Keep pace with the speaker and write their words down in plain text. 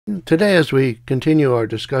Today, as we continue our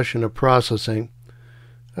discussion of processing,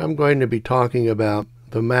 I'm going to be talking about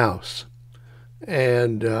the mouse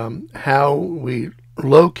and how we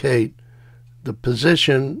locate the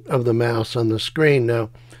position of the mouse on the screen. Now,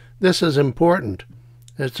 this is important.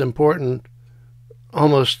 It's important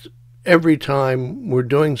almost every time we're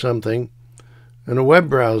doing something. In a web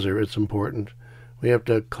browser, it's important. We have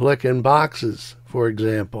to click in boxes, for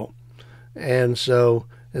example. And so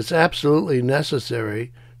it's absolutely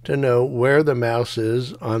necessary to know where the mouse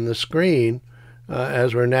is on the screen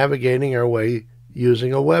as we're navigating our way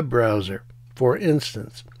using a web browser, for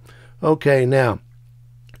instance. Okay, now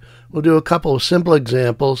we'll do a couple of simple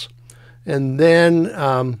examples, and then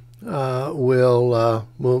we'll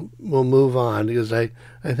move on because I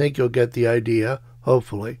think you'll get the idea,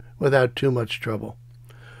 hopefully, without too much trouble.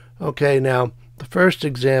 Okay, now the first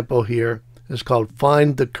example here is called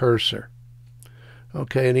Find the Cursor.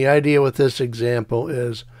 Okay, and the idea with this example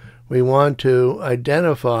is we want to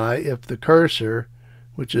identify if the cursor,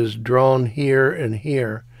 which is drawn here and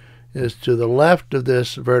here, is to the left of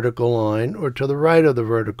this vertical line or to the right of the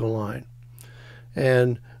vertical line.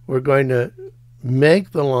 And we're going to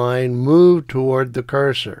make the line move toward the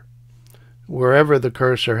cursor, wherever the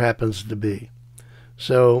cursor happens to be.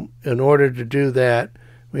 So in order to do that,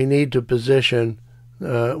 we need to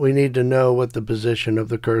know what the position of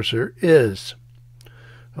the cursor is.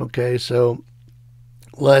 Okay, so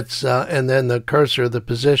let's, and then the cursor, the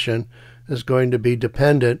position, is going to be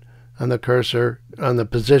dependent on the cursor, on the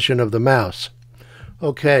position of the mouse.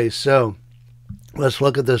 Okay, so let's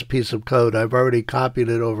look at this piece of code. I've already copied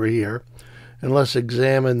it over here, and let's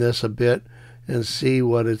examine this a bit and see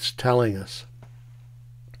what it's telling us.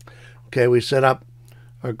 Okay, we set up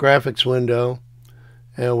our graphics window,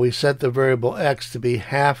 and we set the variable x to be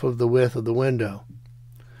half of the width of the window.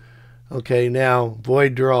 Okay, now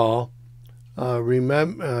void draw. Let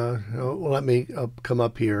me come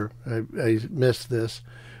up here. I missed this.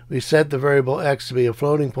 We set the variable x to be a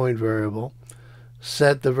floating point variable,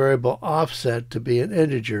 set the variable offset to be an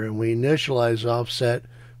integer, and we initialize offset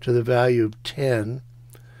to the value of 10.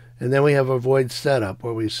 And then we have a void setup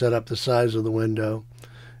where we set up the size of the window,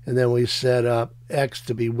 and then we set up x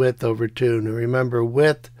to be width over 2. Now remember,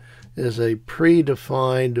 width is a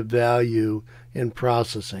predefined value in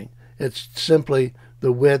processing. It's simply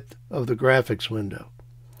the width of the graphics window.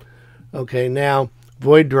 Okay, now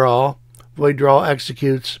void draw. Void draw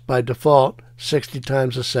executes by default 60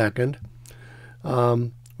 times a second.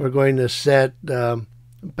 We're going to set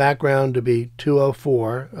background to be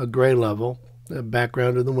 204, a gray level, the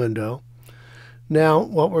background of the window. Now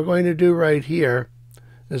what we're going to do right here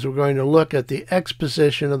is we're going to look at the x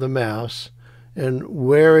position of the mouse and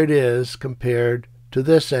where it is compared to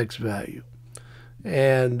this x value.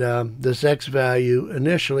 And this x value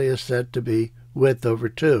initially is set to be width over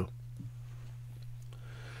 2.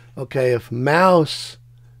 Okay, if mouse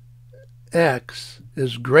x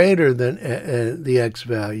is greater than the x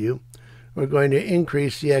value, we're going to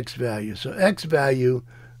increase the x value. So x value,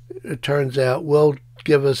 it turns out, will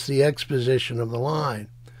give us the x position of the line.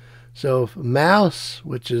 So if mouse,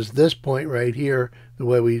 which is this point right here, the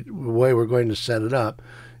way we're going to set it up,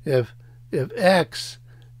 if x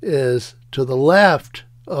is to the left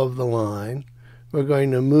of the line, we're going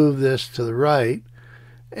to move this to the right.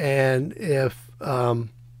 And if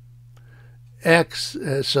x,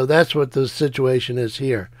 so that's what the situation is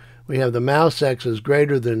here. We have the mouse x is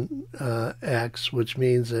greater than x, which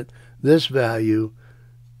means that this value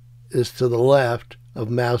is to the left of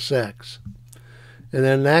mouse x. And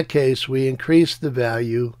then in that case, we increase the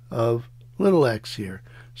value of little x here.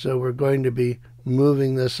 So we're going to be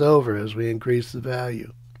moving this over as we increase the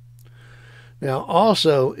value. Now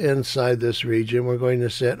also inside this region, we're going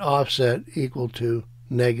to set offset equal to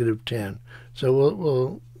 -10.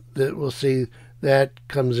 So we'll see that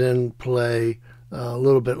comes in play a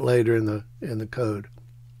little bit later in the code.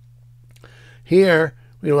 Here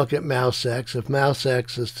we look at mouse x. If mouse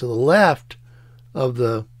x is to the left of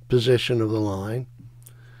the position of the line,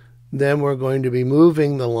 then we're going to be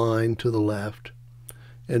moving the line to the left.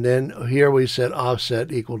 And then here we set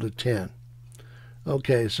offset equal to 10.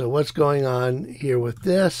 Okay, so what's going on here with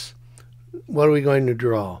this? What are we going to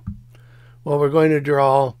draw? Well, we're going to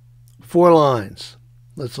draw 4 lines.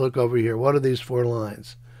 Let's look over here. What are these 4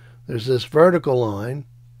 lines? There's this vertical line,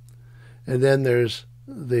 and then there's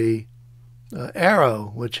the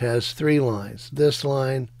arrow, which has 3 lines. This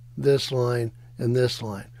line, and this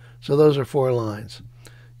line. So those are 4 lines.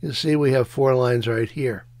 You see we have 4 lines right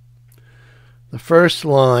here. The first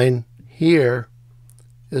line here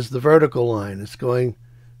is the vertical line. It's going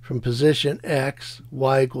from position x,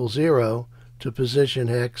 y equals 0, to position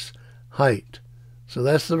x, height. So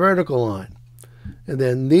that's the vertical line. And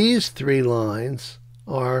then these three lines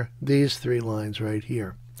are these three lines right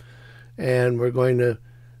here. And we're going to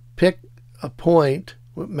pick a point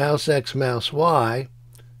with mouse X, mouse Y,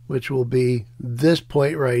 which will be this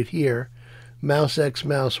point right here. Mouse X,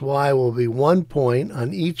 mouse Y will be 1 point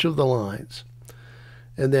on each of the lines.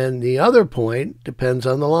 And then the other point depends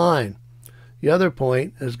on the line. The other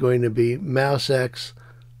point is going to be mouse X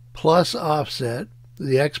plus offset,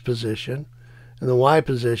 the X position, and the Y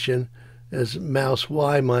position is mouse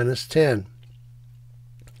Y minus 10.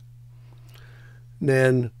 And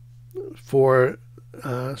then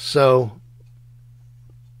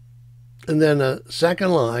and then a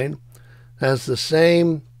second line has the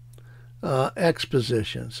same X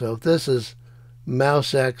position. So if this is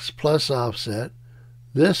mouse X plus offset,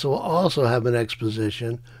 this will also have an X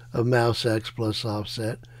position of mouse X plus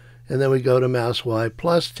offset. And then we go to mouse Y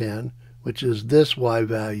plus 10, which is this Y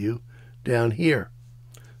value down here.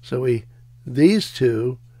 So these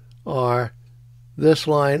two are this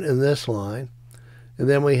line and this line. And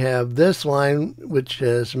then we have this line, which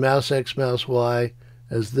is mouse X, mouse Y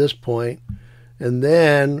as this point. And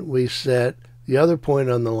then we set the other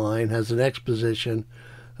point on the line has an X position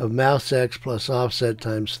of mouse X plus offset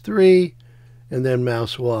times 3, and then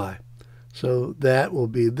mouse Y. So that will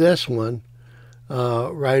be this one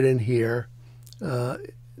right in here,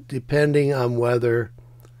 depending on whether,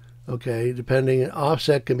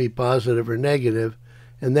 offset can be positive or negative,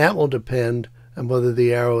 and that will depend on whether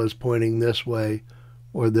the arrow is pointing this way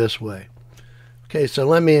or this way. Okay, so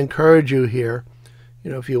let me encourage you here,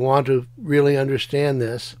 if you want to really understand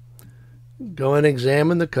this, go and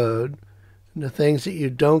examine the code, and the things that you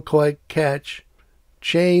don't quite catch,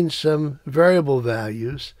 change some variable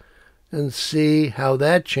values and see how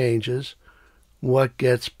that changes what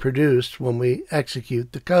gets produced when we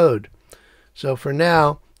execute the code. So for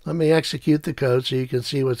now, let me execute the code so you can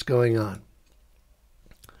see what's going on.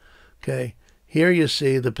 Okay, here you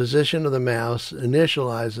see the position of the mouse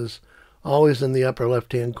initializes always in the upper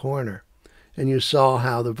left-hand corner. And you saw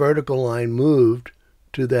how the vertical line moved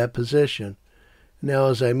to that position. Now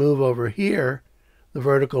as I move over here, the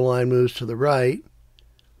vertical line moves to the right,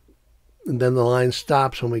 and then the line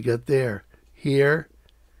stops when we get there. Here,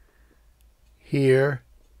 here.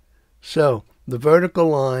 So the vertical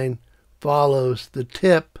line follows the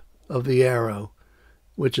tip of the arrow,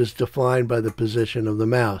 which is defined by the position of the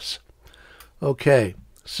mouse. Okay,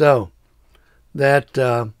 so that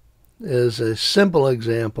is a simple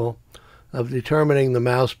example of determining the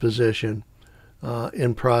mouse position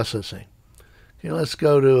in processing. Okay, let's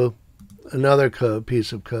go to another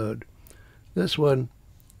piece of code. This one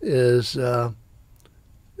is a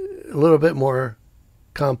little bit more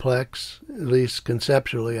complex, at least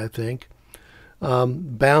conceptually, I think.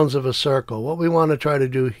 Bounds of a circle. What we want to try to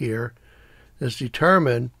do here is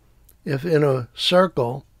determine if in a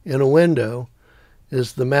circle, in a window,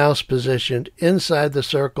 is the mouse positioned inside the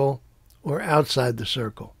circle or outside the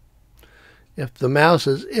circle. If the mouse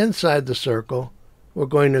is inside the circle, we're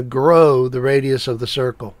going to grow the radius of the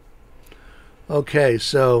circle. Okay,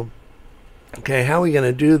 how are we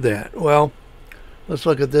going to do that? Well, let's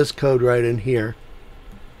look at this code right in here.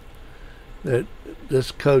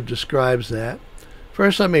 This code describes that.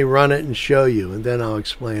 First, let me run it and show you, and then I'll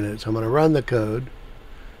explain it. So I'm going to run the code.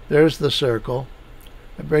 There's the circle.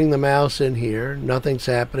 I bring the mouse in here. Nothing's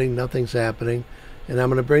happening, nothing's happening. And I'm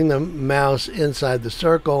going to bring the mouse inside the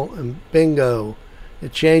circle, and bingo,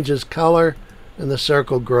 it changes color and the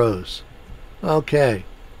circle grows. Okay,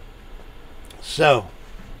 so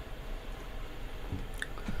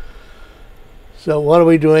what are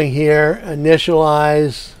we doing here?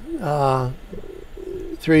 Initialize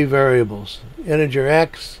 3 variables. Integer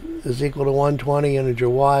x is equal to 120, integer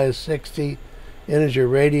y is 60, integer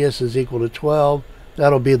radius is equal to 12.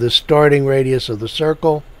 That'll be the starting radius of the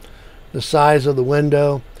circle, the size of the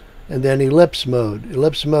window, and then ellipse mode.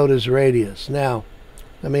 Ellipse mode is radius. Now,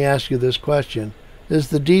 let me ask you this question. Is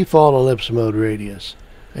the default ellipse mode radius?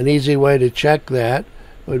 An easy way to check that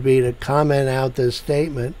would be to comment out this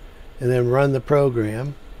statement and then run the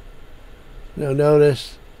program. Now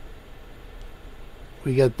notice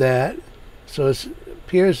we get that. So it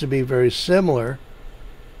appears to be very similar.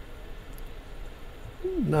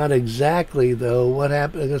 Not exactly though. What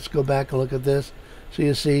happened? Let's go back and look at this. So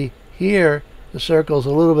you see here the circle's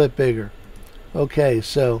a little bit bigger. Okay,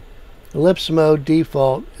 so ellipse mode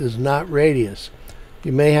default is not radius.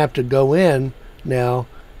 You may have to go in now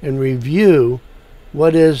and review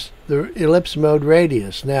what is the ellipse mode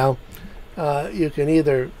radius. Now you can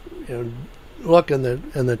either look in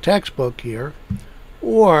the textbook here,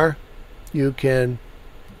 or you can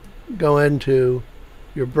go into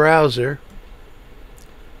your browser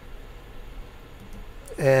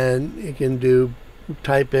and you can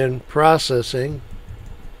type in processing,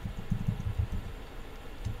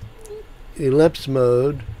 ellipse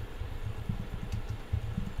mode,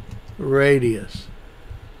 radius.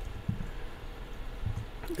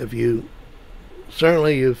 If you've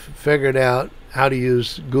figured out how to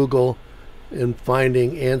use Google in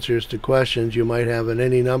finding answers to questions you might have in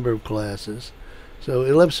any number of classes. So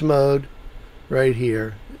ellipse mode right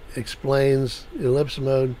here explains ellipse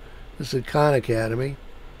mode. This is Khan Academy.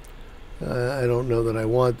 I don't know that I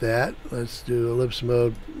want that. Let's do ellipse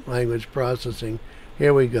mode language processing.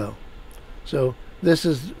 Here we go. So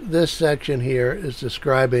this section here is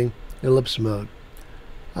describing ellipse mode.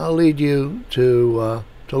 I'll lead you to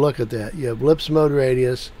look at that. You have ellipse mode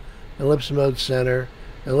radius, ellipse mode center,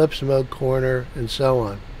 ellipse mode corner, and so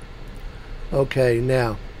on. Okay,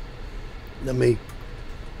 now let me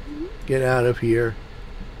get out of here.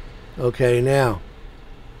 Okay, now,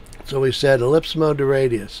 so we said ellipse mode to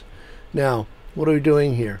radius. Now, what are we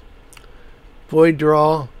doing here? Void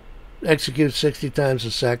draw executes 60 times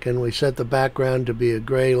a second. We set the background to be a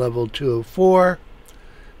gray level 204.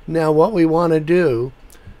 Now, what we want to do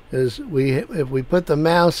is if we put the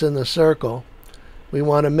mouse in the circle, we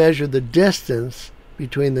want to measure the distance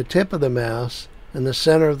between the tip of the mouse and the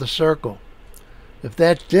center of the circle. If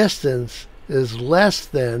that distance is less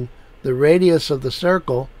than the radius of the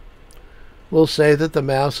circle, we'll say that the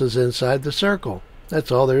mouse is inside the circle.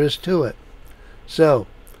 That's all there is to it. So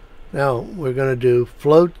now we're going to do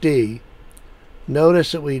float D.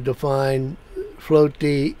 Notice that we define float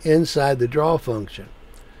D inside the draw function.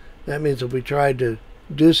 That means if we tried to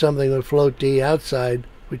do something with float D outside,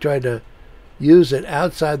 we tried to use it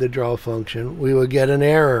outside the draw function, we would get an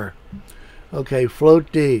error. Okay,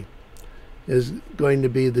 float D is going to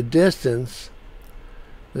be the distance,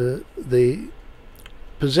 the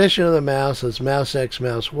position of the mouse is mouse X,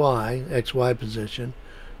 mouse Y, XY position.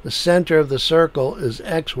 The center of the circle is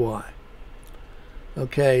XY.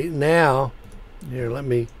 Okay, now, here, let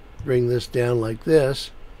me bring this down like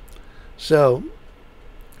this. So,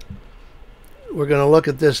 we're going to look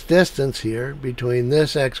at this distance here between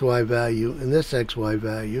this XY value and this XY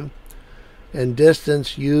value. And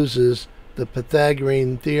distance uses the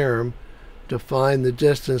Pythagorean theorem to find the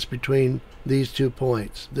distance between these 2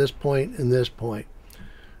 points, this point and this point.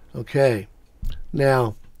 Okay,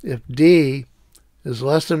 now if D is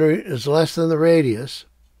less than the radius,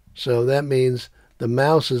 so that means the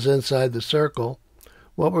mouse is inside the circle,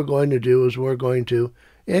 what we're going to do is we're going to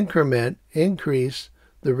increase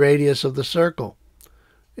the radius of the circle.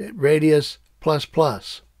 Radius plus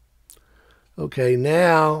plus. Okay,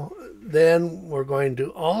 now then we're going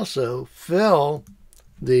to also fill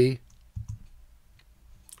the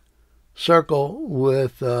circle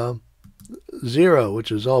with 0,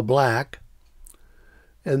 which is all black.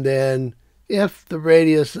 And then if the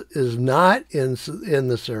radius is not in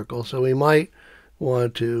the circle, so we might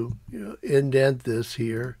want to indent this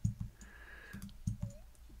here.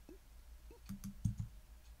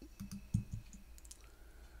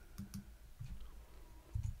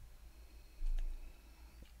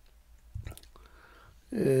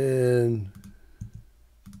 And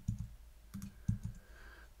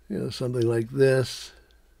something like this.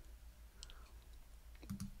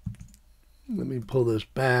 Let me pull this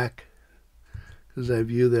back because I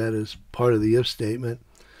view that as part of the if statement.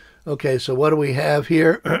 Okay, so what do we have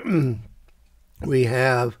here? We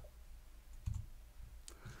have,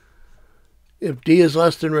 if D is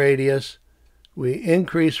less than radius, we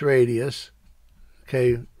increase radius.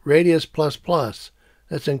 Okay, radius plus plus.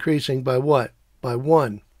 That's increasing by what? By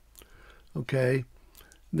 1. Okay,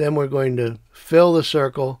 then we're going to fill the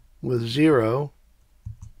circle with 0.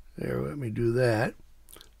 There, let me do that.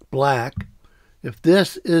 Black. If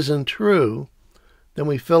this isn't true, then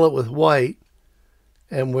we fill it with white,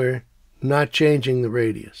 and we're not changing the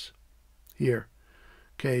radius here.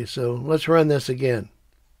 Okay, so let's run this again.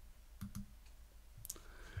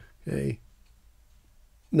 Okay.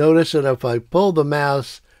 Notice that if I pull the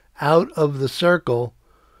mouse out of the circle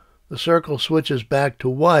switches back to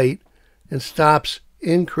white and stops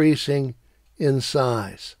increasing in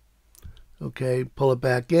size. Okay, pull it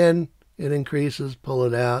back in, it increases, pull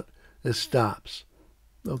it out, it stops.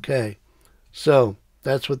 Okay, so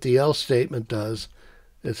that's what the else statement does.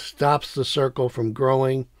 It stops the circle from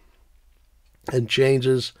growing and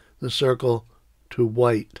changes the circle to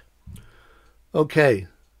white. Okay,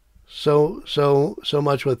 so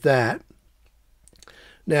much with that.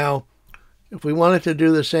 Now, if we wanted to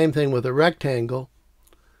do the same thing with a rectangle,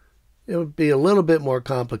 it would be a little bit more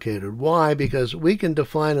complicated. Why? Because we can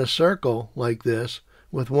define a circle like this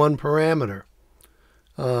with one parameter.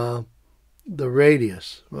 the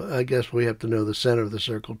radius. Well, I guess we have to know the center of the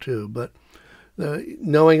circle too, but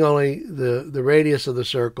knowing only the radius of the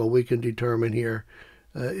circle, we can determine here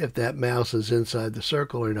if that mouse is inside the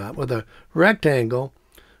circle or not. With a rectangle,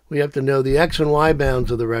 we have to know the x and y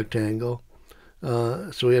bounds of the rectangle.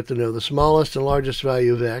 So we have to know the smallest and largest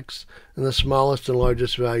value of x and the smallest and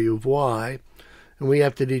largest value of y. And we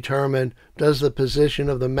have to determine, does the position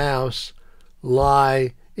of the mouse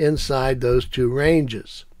lie inside those two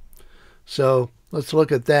ranges? So let's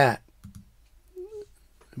look at that.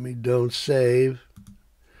 Let me don't save.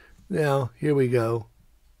 Now, here we go.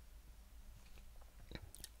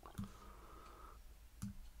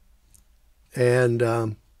 And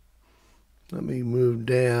let me move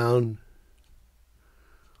down.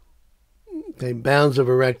 Okay, bounds of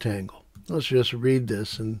a rectangle. Let's just read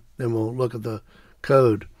this and then we'll look at the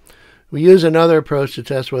code. We use another approach to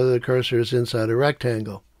test whether the cursor is inside a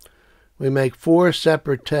rectangle. We make 4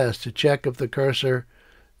 separate tests to check if the cursor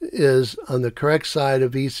is on the correct side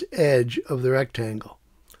of each edge of the rectangle.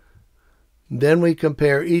 Then we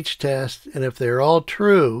compare each test, and if they're all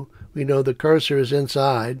true, we know the cursor is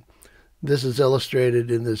inside. This is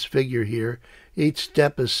illustrated in this figure here. Each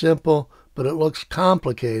step is simple, but it looks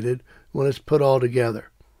complicated when it's put all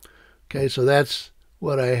together. Okay, so that's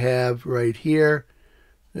what I have right here.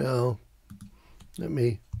 Now,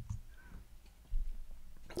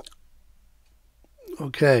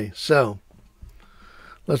 okay, so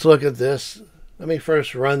let's look at this. Let me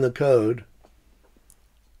first run the code.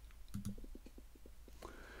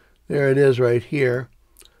 There it is right here.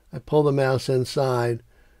 I pull the mouse inside,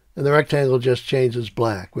 and the rectangle just changes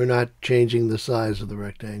black. We're not changing the size of the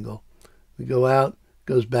rectangle. We go out, it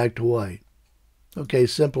goes back to white. Okay,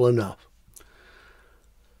 simple enough.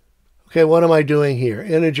 Okay, what am I doing here?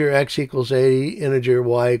 Integer x equals 80, integer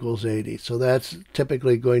y equals 80. So that's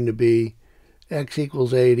typically going to be x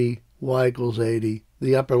equals 80, y equals 80,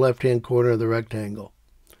 the upper left-hand corner of the rectangle.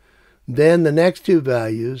 Then the next two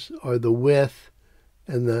values are the width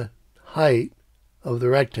and the height of the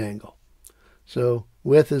rectangle. So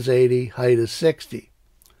width is 80, height is 60.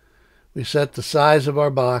 We set the size of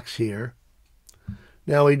our box here.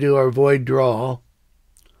 Now we do our void draw.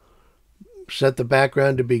 Set the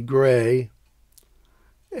background to be gray.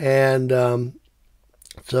 And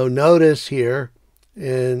so notice here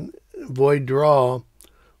in void draw,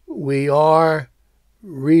 we are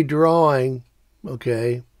redrawing,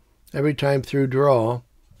 okay, every time through draw.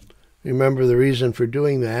 Remember the reason for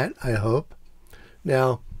doing that, I hope.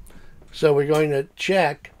 Now, so we're going to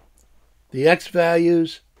check the x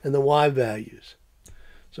values and the y values.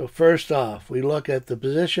 So first off, we look at the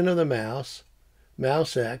position of the mouse,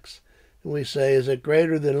 mouse x, and we say, is it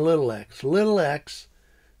greater than little x? Little x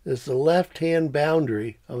is the left-hand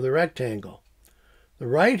boundary of the rectangle. The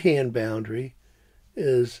right-hand boundary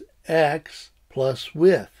is x plus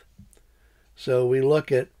width. So we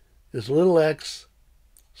look at, is little x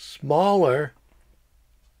smaller,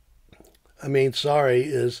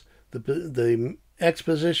 is the x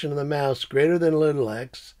position of the mouse greater than little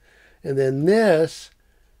x, and then this,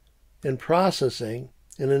 in processing,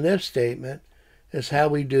 in an if statement, is how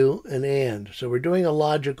we do an AND. So we're doing a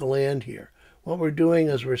logical AND here. What we're doing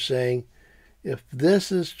is we're saying, if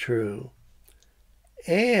this is true,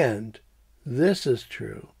 and this is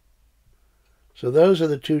true, so those are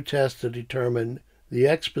the two tests to determine the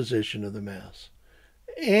x position of the mouse.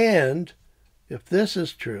 And if this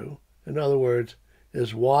is true, in other words,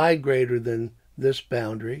 is y greater than this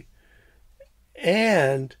boundary,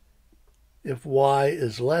 and if y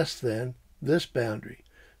is less than this boundary.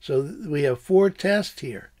 So we have 4 tests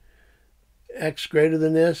here. X greater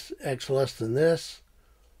than this, x less than this,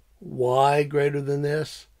 y greater than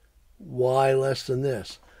this, y less than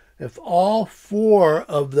this. If all 4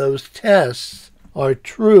 of those tests are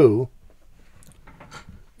true,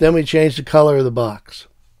 then we change the color of the box.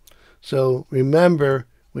 So remember,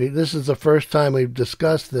 this is the first time we've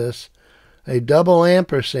discussed this. A double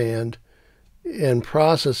ampersand in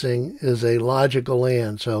processing is a logical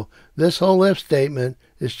AND. So this whole if statement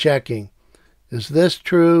is checking, is this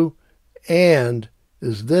true, and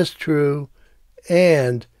is this true,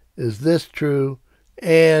 and is this true,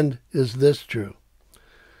 and is this true?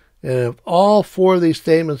 And if all 4 of these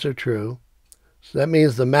statements are true, so that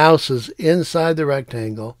means the mouse is inside the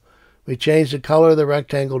rectangle, we change the color of the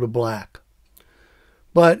rectangle to black.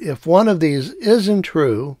 But if one of these isn't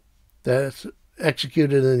true, that's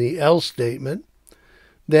executed in the else statement,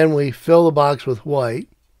 then we fill the box with white,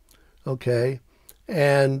 okay,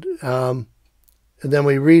 and then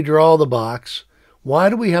we redraw the box. Why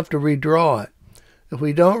do we have to redraw it? If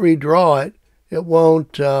we don't redraw it, it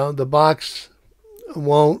won't, the box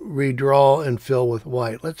won't redraw and fill with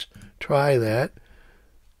white. Let's try that.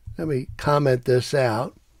 Let me comment this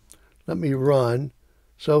out. Let me run.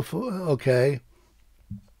 So, okay.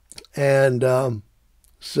 And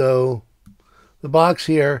so the box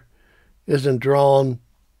here isn't drawn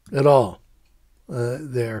at all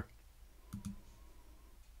there.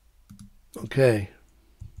 Okay.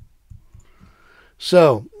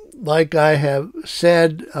 So, like I have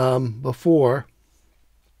said before,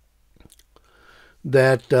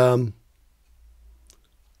 that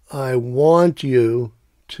I want you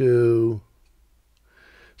to...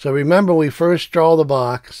 So remember, we first draw the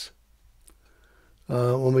box.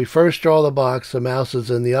 When we first draw the box, the mouse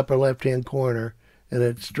is in the upper left-hand corner, and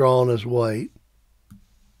it's drawn as white.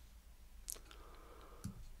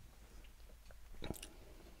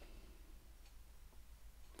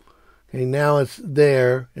 Okay, now it's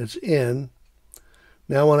there, it's in.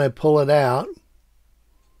 Now when I pull it out,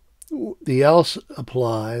 the else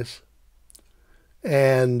applies,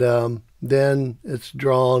 and then it's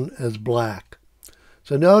drawn as black.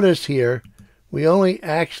 So notice here, we only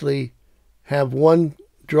actually have one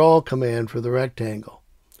draw command for the rectangle.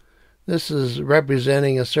 This is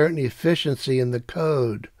representing a certain efficiency in the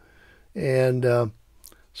code, and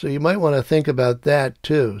so you might want to think about that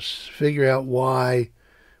too. Figure out why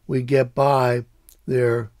we get by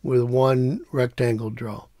there with one rectangle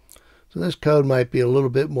draw. So this code might be a little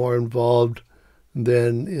bit more involved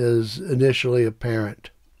than is initially apparent.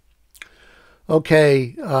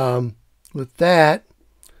 Okay, with that,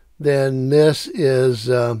 then this is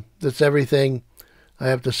that's everything I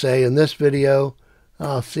have to say in this video.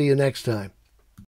 I'll see you next time.